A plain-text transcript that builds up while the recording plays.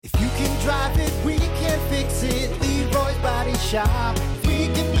drive it, we can fix it. Leroy's Body Shop. We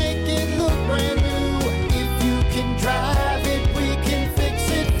can make it look brand new. If you can drive it, we can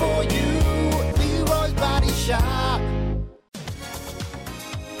fix it for you. Leroy's Body Shop.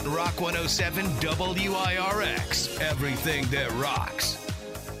 Rock 107 WIRX. Everything that rocks.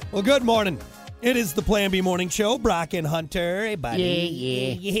 Well, good morning. It is the Plan B Morning Show. Brock and Hunter. Hey, buddy.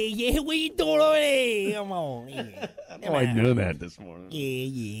 Yeah. What you doing over there? Come on. Yeah. Oh, I knew that this morning.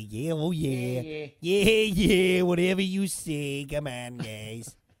 Yeah. Oh, yeah. Yeah. Whatever you say. Come on,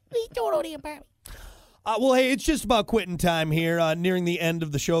 guys. What you doing over there, Bobby? Well, hey, it's just about quitting time here, nearing the end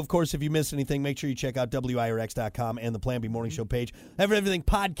of the show. Of course, if you missed anything, make sure you check out WIRX.com and the Plan B Morning Show page. Have everything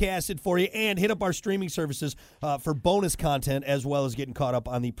podcasted for you, and hit up our streaming services for bonus content, as well as getting caught up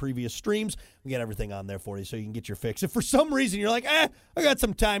on the previous streams. We got everything on there for you, so you can get your fix. If for some reason you're like, I got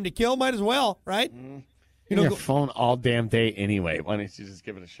some time to kill, might as well, right? You know, your phone all damn day anyway. Why don't you just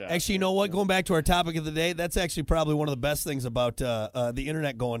give it a shot? Actually, you know what? Going back to our topic of the day, that's actually probably one of the best things about the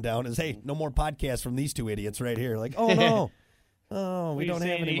internet going down is, hey, no more podcasts from these two idiots right here. Like, oh, no. Oh, we don't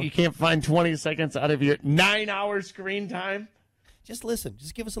have any more. You can't find 20 seconds out of your 9-hour screen time? Just listen.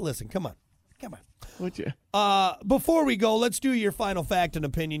 Just give us a listen. Come on. Would you? Before we go, let's do your final fact and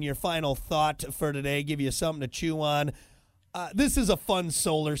opinion, your final thought for today, give you something to chew on. This is a fun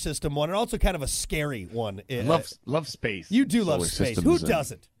solar system one, and also kind of a scary one. Love space. You do love Solar space. systems Who and-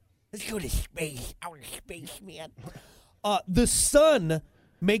 doesn't? Let's go to space. Outer space, man. The sun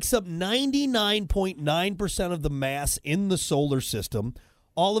makes up 99.9% of the mass in the solar system.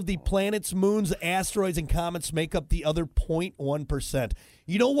 All of the planets, moons, asteroids, and comets make up the other 0.1%.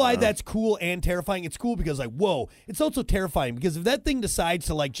 You know why that's cool and terrifying? It's cool because, like, whoa. It's also terrifying because if that thing decides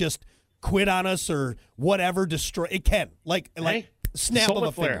to, like, just quit on us or whatever, destroy, it can. Like snap solar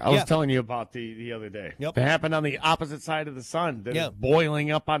of a flare. finger. I was telling you about the other day. Yep. It happened on the opposite side of the sun. That Yeah. is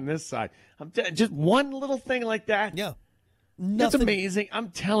boiling up on this side. Just one little thing like that. Yeah. It's amazing. I'm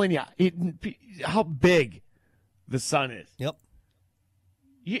telling you, how big the sun is. Yep.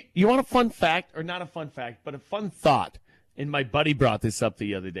 You want a fun fact, or not a fun fact, but a fun thought? And my buddy brought this up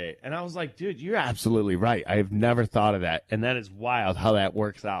the other day. And I was like, dude, you're absolutely right. I have never thought of that. And that is wild how that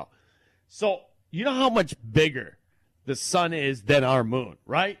works out. So, you know how much bigger the sun is than our moon,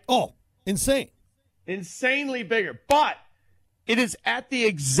 right? Oh, insane. Insanely bigger. But it is at the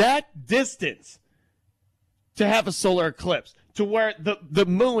exact distance to have a solar eclipse, to where the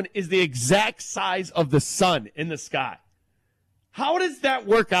moon is the exact size of the sun in the sky. How does that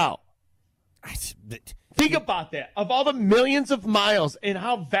work out? Think about that. Of all the millions of miles and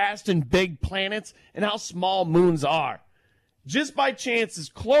how vast and big planets and how small moons are, just by chance, as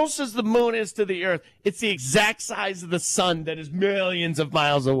close as the moon is to the earth, it's the exact size of the sun that is millions of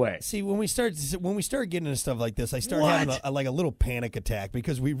miles away. See, when we start getting into stuff like this, I start having a little panic attack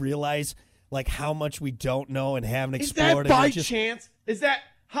because we realize like how much we don't know and haven't explored. Is that by chance?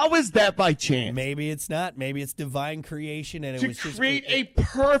 How is that by chance? Maybe it's not. Maybe it's divine creation, and it was just create a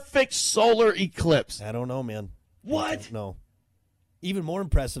perfect solar eclipse. I don't know, man. What? No. Even more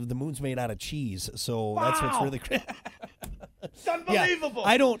impressive, the moon's made out of cheese, so that's what's really crazy. It's unbelievable. Yeah,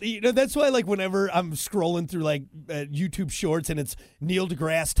 I don't, that's why, like, whenever I'm scrolling through, like, YouTube shorts and it's Neil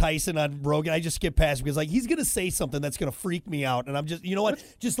deGrasse Tyson on Rogan, I just skip past because, like, he's going to say something that's going to freak me out. And I'm just, you know what?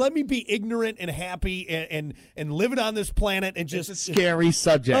 Just let me be ignorant and happy and living on this planet and just. It's a scary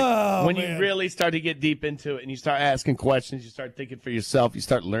subject. When man. you really start to get deep into it and you start asking questions, you start thinking for yourself, you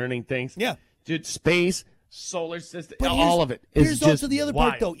start learning things. Yeah. Dude, space, solar system, But all of it is here's just also the other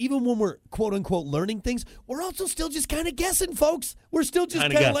wild. part, though. Even when we're quote unquote learning things, we're also still just kind of guessing, folks. We're still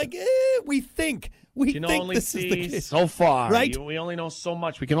just kind of like, we think. We can think only this is the see case. so far. Right? We only know so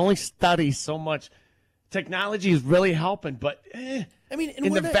much. We can only study so much. Technology is really helping, but I mean,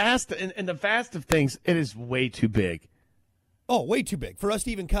 in the vast of things, it is way too big. Oh, way too big for us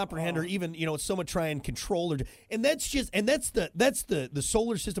to even comprehend, or even someone try and control, and that's the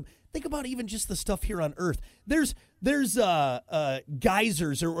solar system. Think about even just the stuff here on Earth. There's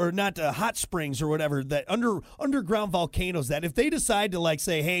geysers or not hot springs or whatever, that underground volcanoes that if they decide to like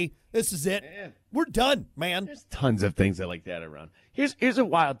say, hey, this is it, we're done, man. There's tons of things like that around. Here's a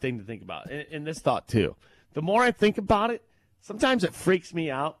wild thing to think about, and this thought too. The more I think about it, sometimes it freaks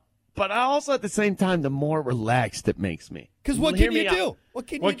me out, but I also at the same time, the more relaxed it makes me. Because what can you do?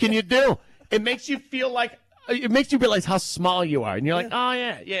 What can you do? It makes you feel like. It makes you realize how small you are. And you're like, oh,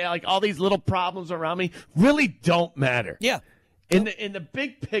 yeah, like all these little problems around me really don't matter. Yeah. In the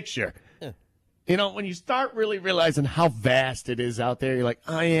big picture, when you start really realizing how vast it is out there, you're like,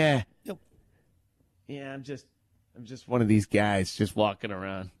 oh, yeah. Yep. Yeah, I'm just one of these guys just walking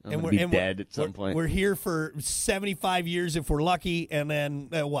around. I'm going to be dead at some point. We're here for 75 years if we're lucky, and then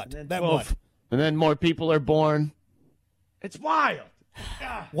what? And then more people are born. It's wild.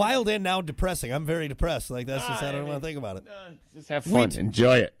 Wild and now depressing. I'm very depressed. Like, that's just, I don't want to think about it. Just have fun.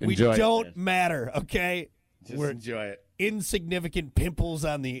 Enjoy it. We don't matter, okay? We're enjoy it. Insignificant pimples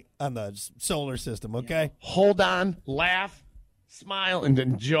on the solar system, okay? Yeah. Hold on, laugh, smile, and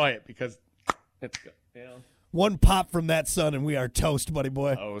enjoy it because it's good. You know? One pop from that sun, and we are toast, buddy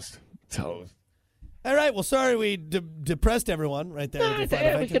boy. Toast. All right. Well, sorry we depressed everyone right there.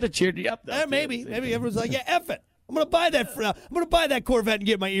 We could have cheered you up, though. Maybe everyone's like, yeah, F it. I'm gonna buy that Corvette and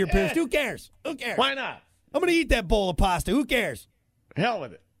get my ear pierced. Who cares? Why not? I'm gonna eat that bowl of pasta. Who cares? Hell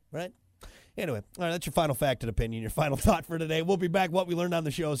with it. Right. Anyway, all right. That's your final fact and opinion. Your final thought for today. We'll be back. What we learned on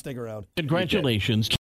the show. Stick around. Congratulations.